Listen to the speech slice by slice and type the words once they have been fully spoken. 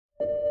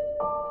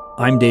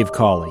I'm Dave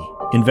Cawley,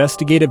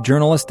 investigative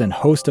journalist and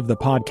host of the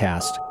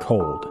podcast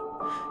Cold.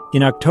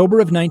 In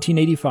October of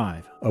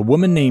 1985, a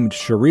woman named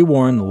Cherie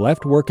Warren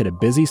left work at a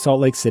busy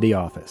Salt Lake City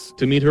office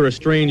to meet her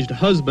estranged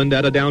husband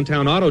at a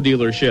downtown auto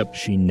dealership.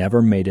 She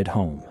never made it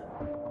home.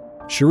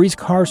 Cherie's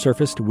car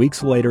surfaced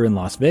weeks later in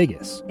Las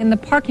Vegas. In the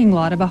parking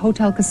lot of a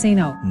hotel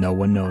casino. No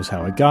one knows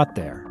how it got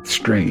there.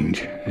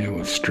 Strange. It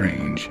was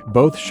strange.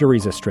 Both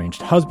Cherie's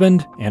estranged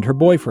husband and her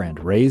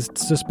boyfriend raised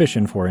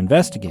suspicion for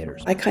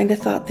investigators. I kind of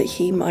thought that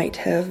he might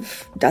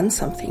have done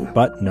something.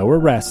 But no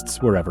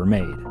arrests were ever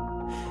made.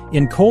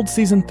 In Cold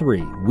Season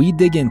 3, we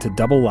dig into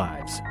double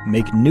lives,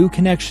 make new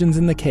connections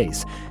in the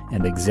case,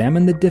 and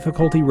examine the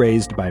difficulty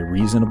raised by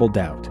reasonable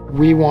doubt.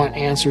 We want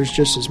answers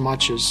just as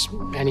much as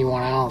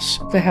anyone else.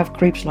 They have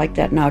creeps like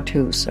that now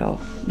too,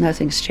 so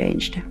nothing's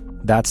changed.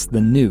 That's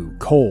the new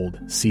Cold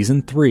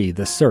Season 3,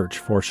 The Search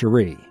for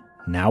Cherie,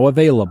 now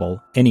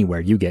available anywhere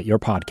you get your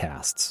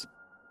podcasts.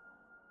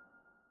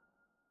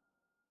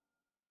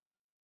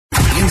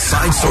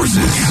 Inside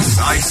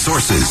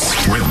Sources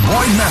with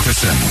Boyd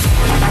Matheson.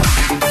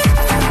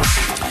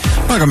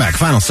 Welcome back.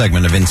 Final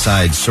segment of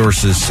Inside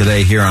Sources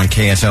today here on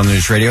KSL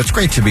News Radio. It's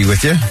great to be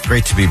with you.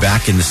 Great to be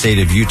back in the state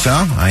of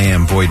Utah. I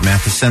am Boyd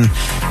Matheson,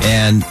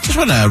 and just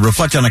want to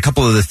reflect on a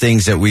couple of the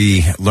things that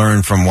we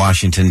learned from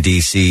Washington,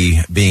 D.C.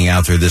 being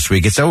out there this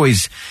week. It's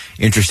always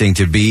interesting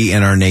to be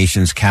in our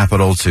nation's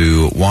capital,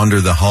 to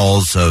wander the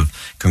halls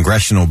of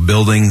congressional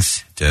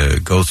buildings, to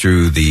go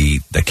through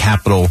the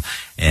Capitol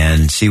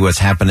and see what's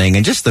happening,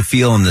 and just the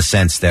feel and the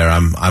sense there.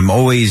 I'm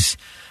always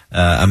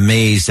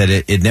amazed that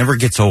it never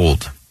gets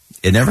old.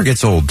 It never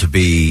gets old to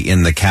be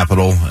in the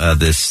Capitol,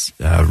 this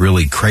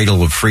really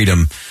cradle of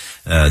freedom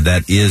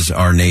that is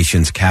our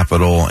nation's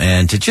capital,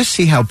 and to just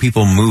see how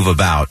people move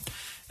about.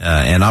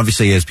 And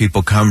obviously, as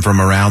people come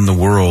from around the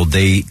world,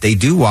 they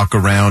do walk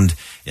around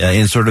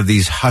in sort of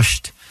these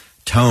hushed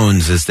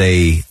tones as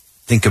they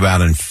think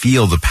about and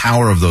feel the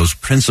power of those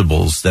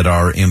principles that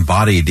are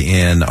embodied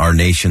in our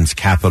nation's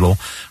capital.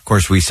 Of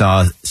course, we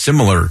saw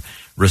similar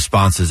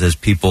responses as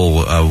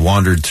people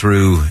wandered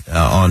through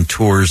on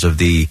tours of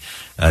the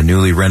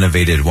newly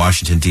renovated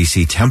Washington,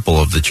 D.C. Temple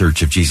of the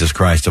Church of Jesus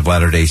Christ of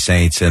Latter-day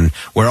Saints, and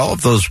where all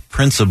of those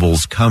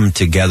principles come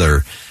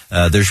together.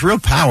 There's real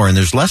power, and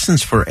there's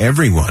lessons for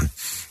everyone,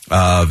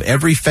 of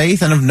every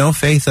faith and of no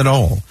faith at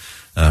all,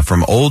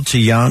 from old to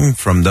young,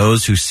 from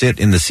those who sit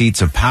in the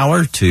seats of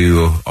power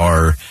to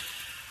our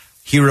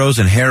heroes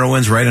and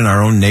heroines right in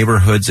our own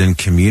neighborhoods and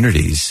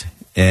communities.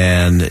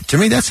 And to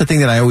me, that's the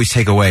thing that I always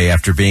take away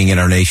after being in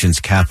our nation's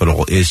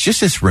capital, is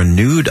just this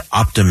renewed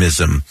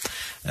optimism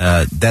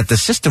that the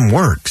system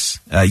works.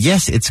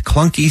 Yes, it's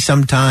clunky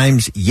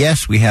sometimes.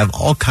 Yes, we have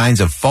all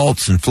kinds of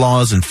faults and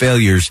flaws and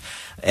failures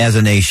as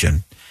a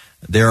nation.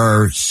 There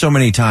are so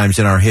many times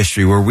in our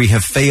history where we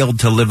have failed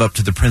to live up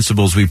to the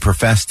principles we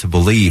profess to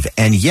believe,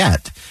 and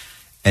yet,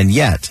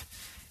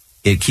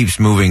 it keeps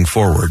moving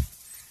forward.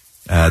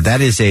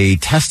 That is a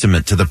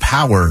testament to the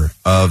power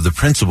of the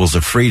principles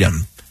of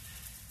freedom.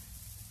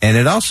 And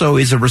it also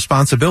is a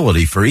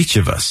responsibility for each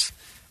of us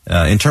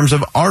in terms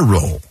of our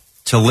role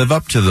to live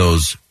up to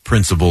those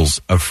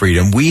principles of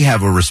freedom. We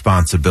have a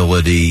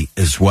responsibility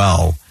as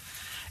well.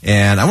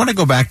 And I want to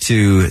go back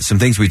to some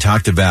things we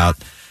talked about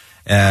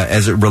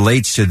as it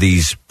relates to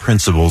these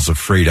principles of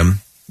freedom.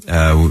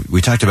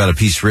 We talked about a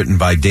piece written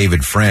by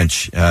David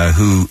French,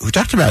 who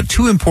talked about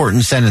two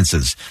important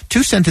sentences.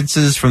 Two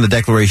sentences from the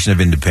Declaration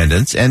of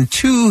Independence and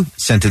two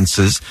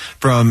sentences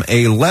from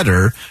a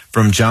letter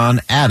from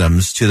John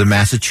Adams to the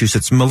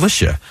Massachusetts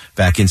militia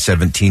back in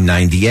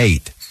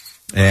 1798.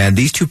 And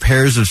these two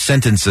pairs of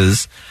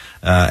sentences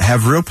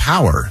have real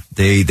power.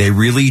 They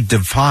really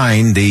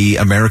define the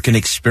American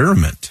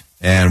experiment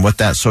and what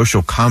that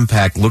social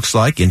compact looks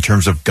like in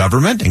terms of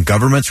government and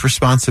government's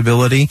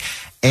responsibility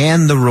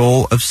and the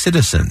role of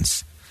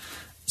citizens.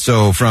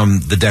 So from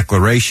the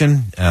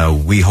Declaration,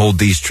 we hold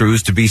these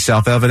truths to be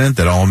self-evident,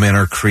 that all men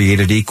are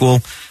created equal.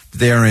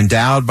 They are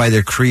endowed by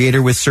their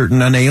Creator with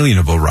certain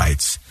unalienable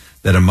rights,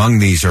 that among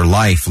these are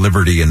life,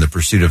 liberty, and the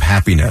pursuit of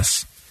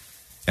happiness.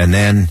 And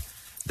then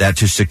that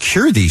to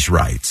secure these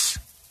rights,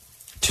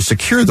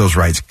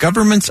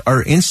 governments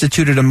are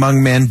instituted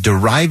among men,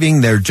 deriving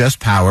their just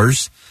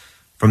powers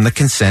from the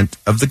consent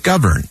of the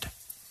governed.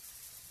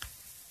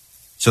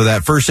 So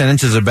that first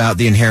sentence is about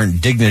the inherent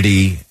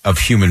dignity of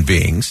human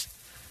beings.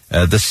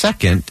 The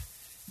second,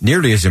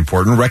 nearly as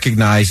important,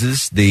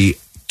 recognizes the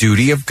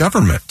duty of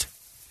government,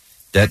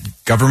 that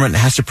government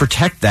has to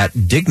protect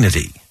that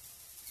dignity.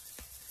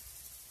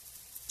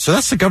 So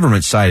that's the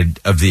government side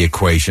of the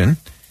equation.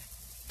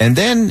 And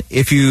then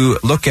if you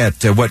look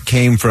at what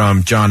came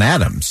from John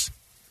Adams,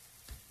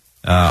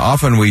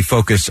 often we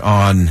focus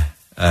on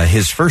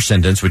his first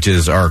sentence, which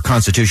is, our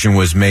Constitution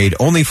was made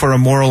only for a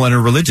moral and a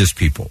religious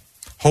people,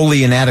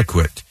 wholly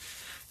inadequate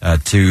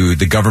to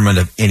the government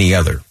of any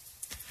other.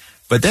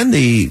 But then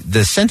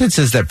the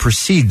sentences that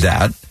precede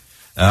that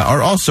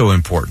are also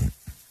important.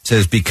 It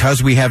says,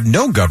 because we have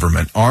no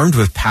government armed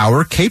with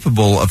power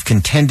capable of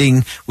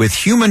contending with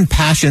human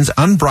passions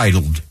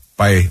unbridled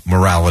by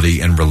morality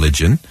and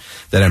religion,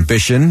 that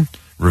ambition,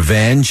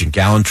 revenge, and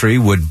gallantry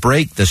would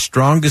break the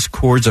strongest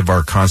cords of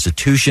our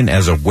Constitution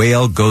as a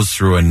whale goes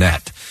through a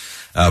net.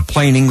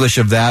 Plain English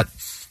of that,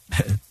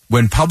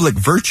 when public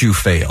virtue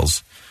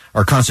fails,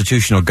 our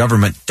constitutional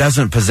government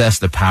doesn't possess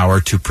the power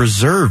to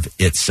preserve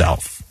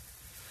itself.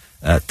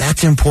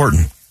 That's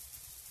important.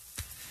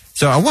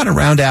 So I want to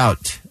round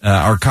out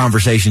our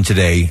conversation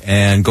today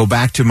and go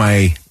back to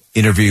my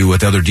interview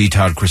with Elder D.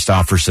 Todd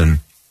Christofferson.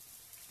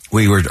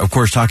 We were, of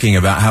course, talking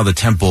about how the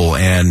temple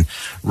and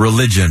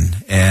religion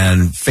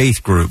and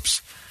faith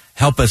groups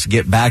help us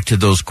get back to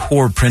those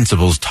core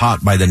principles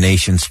taught by the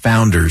nation's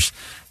founders,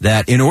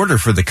 that in order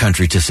for the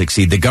country to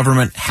succeed, the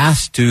government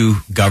has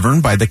to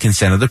govern by the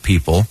consent of the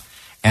people,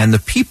 and the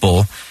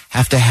people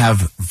have to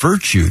have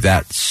virtue,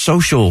 that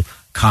social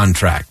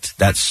contract,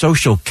 that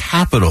social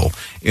capital,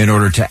 in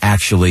order to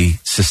actually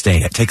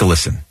sustain it. Take a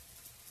listen.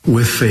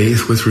 With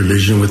faith, with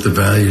religion, with the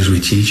values we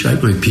teach, I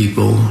believe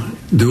people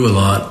do a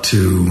lot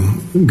to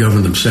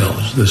govern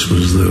themselves. This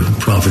was the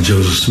Prophet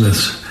Joseph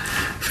Smith's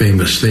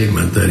famous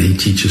statement that he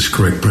teaches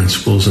correct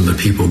principles and the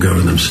people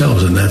govern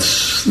themselves. And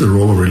that's the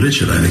role of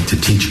religion, I think, to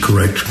teach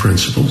correct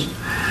principles.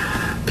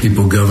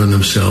 People govern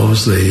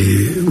themselves.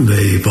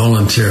 They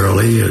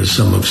voluntarily, as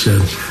some have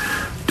said,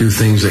 do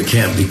things that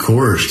can't be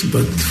coerced,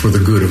 but for the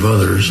good of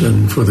others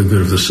and for the good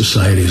of the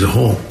society as a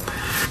whole.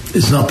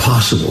 It's not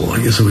possible,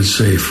 I guess I would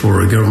say,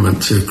 for a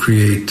government to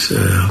create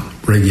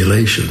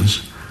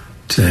regulations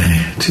to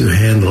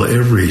handle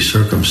every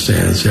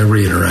circumstance,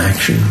 every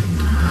interaction,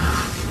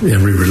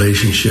 every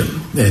relationship.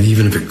 And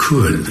even if it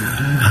could,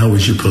 how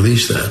would you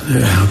police that?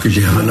 How could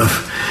you have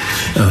enough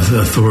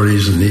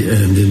authorities and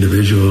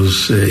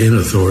individuals in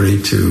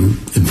authority to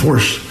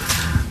enforce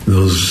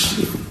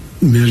those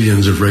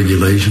millions of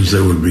regulations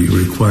that would be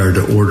required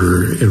to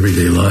order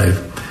everyday life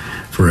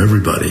for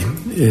everybody?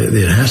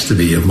 It has to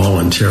be a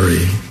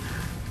voluntary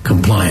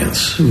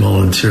compliance,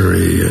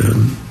 voluntary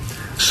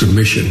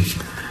submission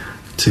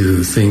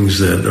to things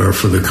that are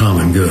for the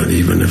common good,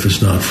 even if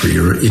it's not for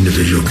your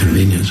individual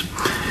convenience.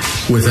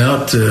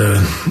 Without a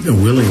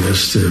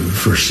willingness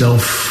for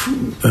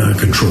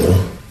self-control,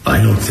 I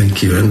don't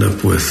think you end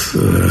up with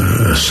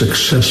a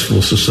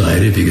successful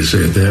society, if you could say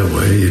it that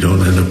way. You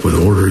don't end up with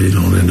order. You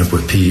don't end up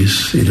with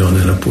peace. You don't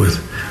end up with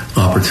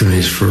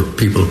opportunities for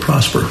people to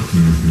prosper.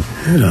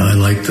 Mm-hmm. I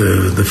like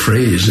the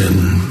phrase in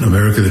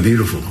America the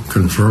Beautiful,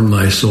 confirm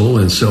thy soul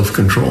in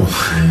self-control,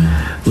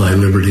 thy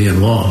liberty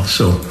and law.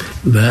 So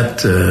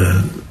that,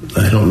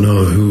 I don't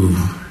know who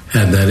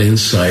had that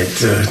insight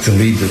to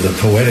lead to the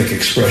poetic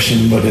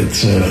expression, but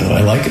it's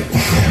I like it.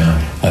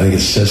 Yeah. I think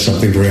it says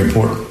something very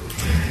important.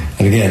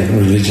 And again,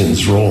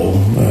 religion's role,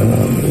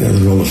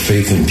 the role of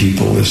faith in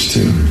people, is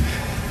to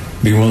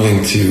be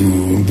willing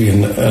to be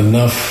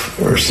enough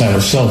or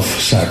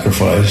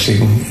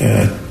self-sacrificing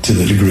to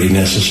the degree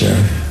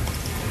necessary,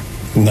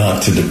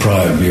 not to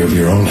deprive you of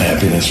your own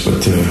happiness,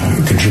 but to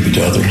contribute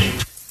to others.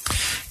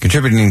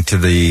 Contributing to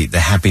the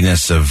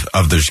happiness of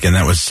others. Again,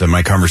 that was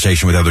my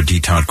conversation with Elder D.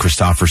 Todd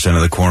Christofferson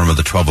of the Quorum of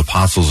the 12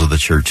 Apostles of the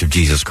Church of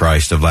Jesus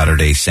Christ of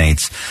Latter-day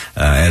Saints,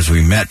 as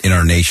we met in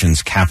our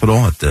nation's capital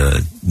at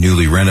the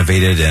newly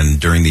renovated and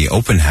during the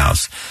open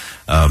house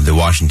of the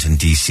Washington,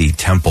 D.C.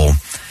 Temple.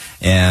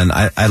 And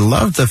I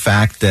love the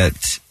fact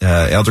that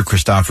Elder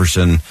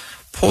Christofferson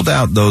pulled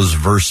out those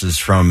verses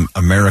from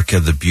America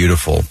the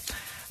Beautiful.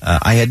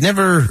 I had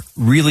never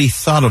really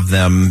thought of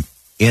them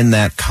in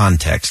that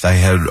context. I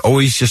had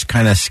always just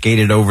kind of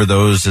skated over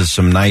those as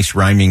some nice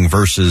rhyming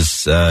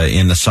verses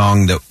in a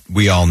song that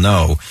we all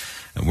know.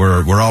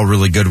 We're all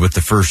really good with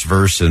the first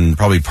verse and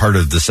probably part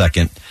of the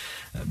second.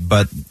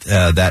 But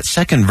that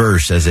second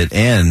verse, as it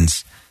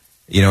ends,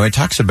 it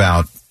talks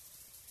about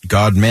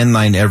God mend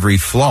thine every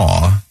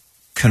flaw,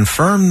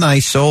 confirm thy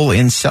soul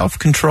in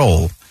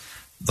self-control,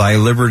 thy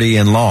liberty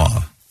and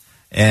law.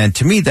 And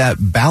to me, that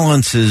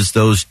balances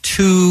those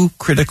two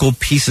critical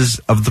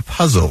pieces of the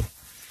puzzle.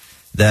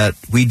 That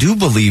we do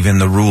believe in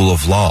the rule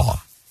of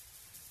law.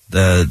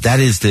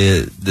 That is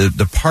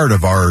the part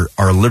of our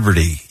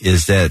liberty,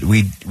 is that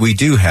we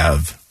do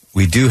have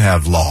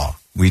law,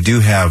 we do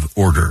have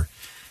order,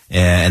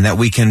 and that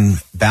we can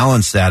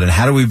balance that. And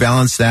how do we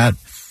balance that?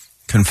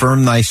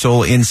 Confirm thy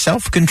soul in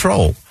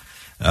self-control,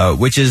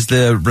 which is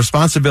the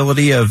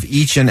responsibility of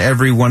each and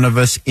every one of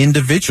us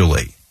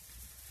individually,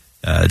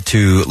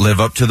 to live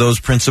up to those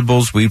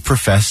principles we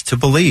profess to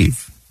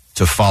believe,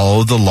 to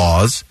follow the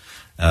laws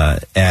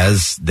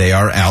as they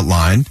are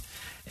outlined,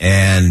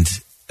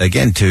 and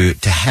again, to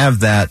have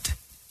that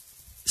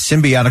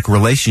symbiotic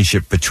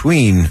relationship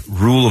between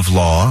rule of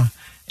law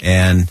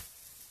and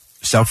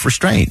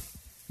self-restraint,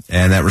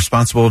 and that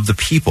responsible of the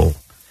people.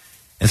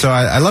 And so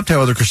I loved how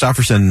Elder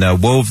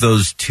Christofferson wove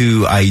those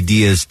two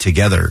ideas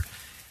together.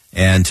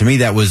 And to me,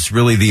 that was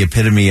really the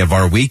epitome of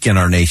our week in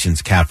our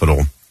nation's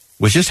capital,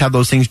 was just how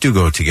those things do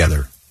go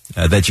together.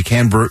 That you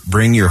can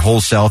bring your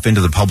whole self into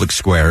the public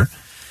square,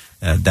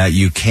 that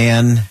you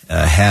can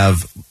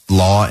have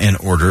law and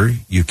order,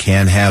 you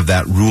can have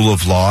that rule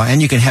of law,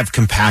 and you can have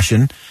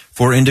compassion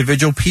for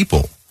individual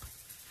people.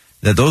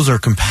 that those are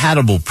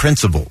compatible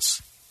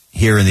principles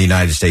here in the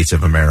United States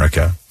of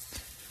America.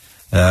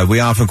 We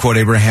often quote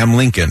Abraham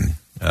Lincoln,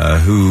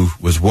 who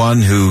was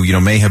one who,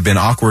 may have been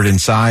awkward in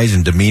size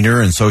and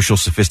demeanor and social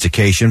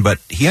sophistication, but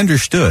he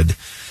understood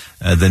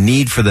the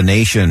need for the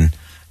nation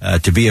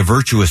to be a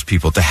virtuous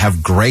people, to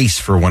have grace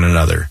for one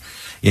another.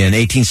 In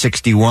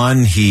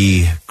 1861,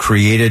 he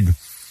created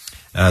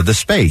the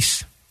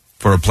space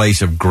for a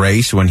place of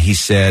grace when he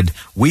said,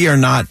 "We are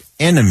not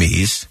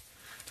enemies,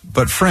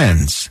 but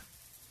friends.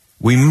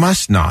 We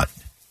must not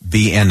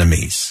be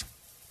enemies.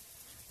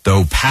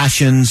 Though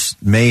passions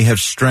may have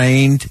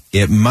strained,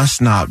 it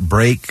must not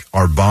break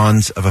our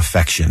bonds of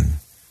affection."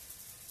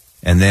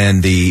 And then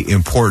the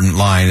important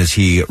line as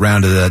he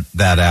rounded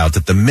that out,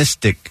 that the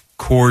mystic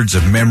chords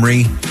of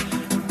memory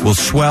will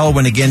swell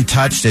when again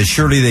touched, as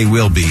surely they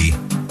will be,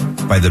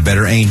 by the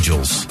better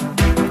angels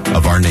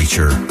of our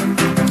nature.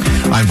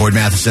 I'm Boyd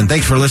Matheson.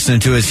 Thanks for listening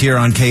to us here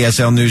on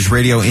KSL News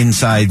Radio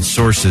Inside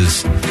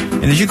Sources.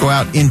 And as you go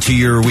out into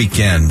your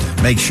weekend,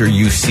 make sure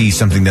you see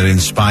something that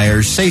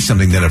inspires, say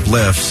something that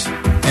uplifts,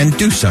 and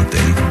do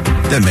something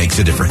that makes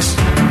a difference.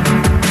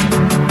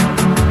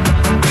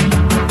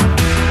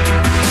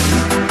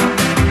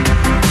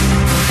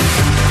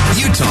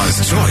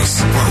 Utah's choice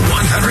for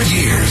 100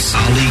 years.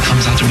 Ali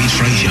comes out to meet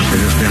Frazier.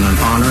 It has been an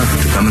honor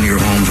to come into your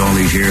homes all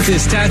these years.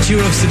 The statue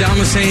of Saddam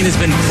Hussein has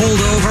been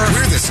pulled over.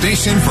 We're the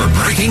station for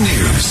breaking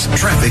news,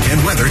 traffic and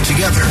weather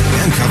together,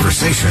 and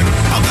conversation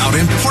about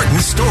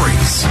important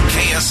stories.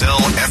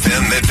 KSL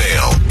FM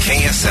Midvale,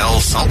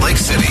 KSL Salt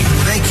Lake City.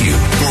 Thank you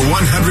for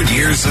 100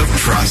 years of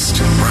trust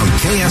from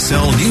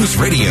KSL News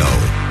Radio.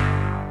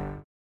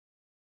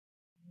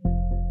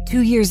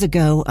 2 years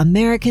ago,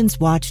 Americans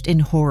watched in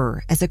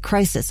horror as a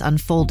crisis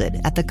unfolded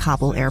at the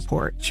Kabul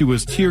airport. She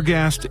was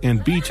tear-gassed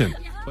and beaten.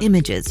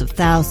 Images of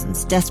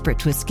thousands desperate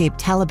to escape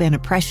Taliban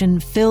oppression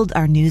filled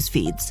our news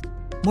feeds.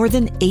 More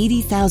than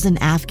 80,000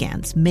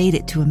 Afghans made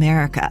it to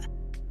America.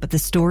 But the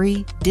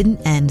story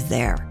didn't end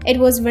there. It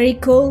was very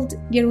cold.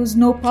 There was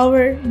no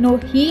power, no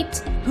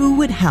heat. Who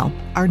would help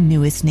our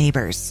newest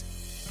neighbors?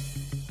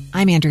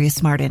 I'm Andrea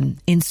Smartin.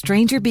 In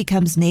Stranger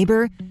Becomes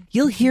Neighbor,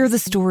 you'll hear the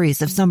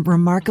stories of some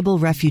remarkable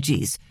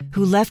refugees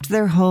who left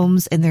their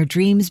homes and their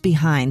dreams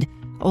behind,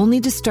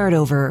 only to start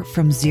over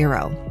from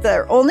zero.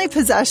 Their only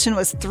possession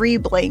was 3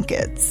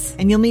 blankets.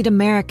 And you'll meet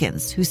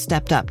Americans who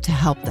stepped up to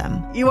help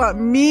them. You want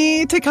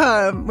me to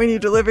come when you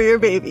deliver your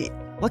baby.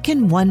 What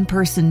can one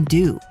person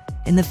do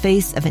in the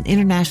face of an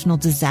international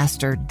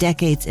disaster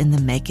decades in the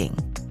making?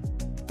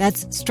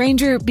 That's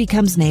Stranger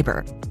Becomes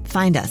Neighbor.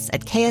 Find us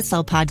at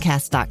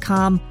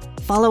kslpodcast.com.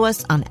 Follow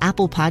us on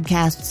Apple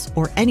Podcasts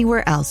or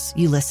anywhere else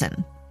you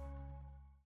listen.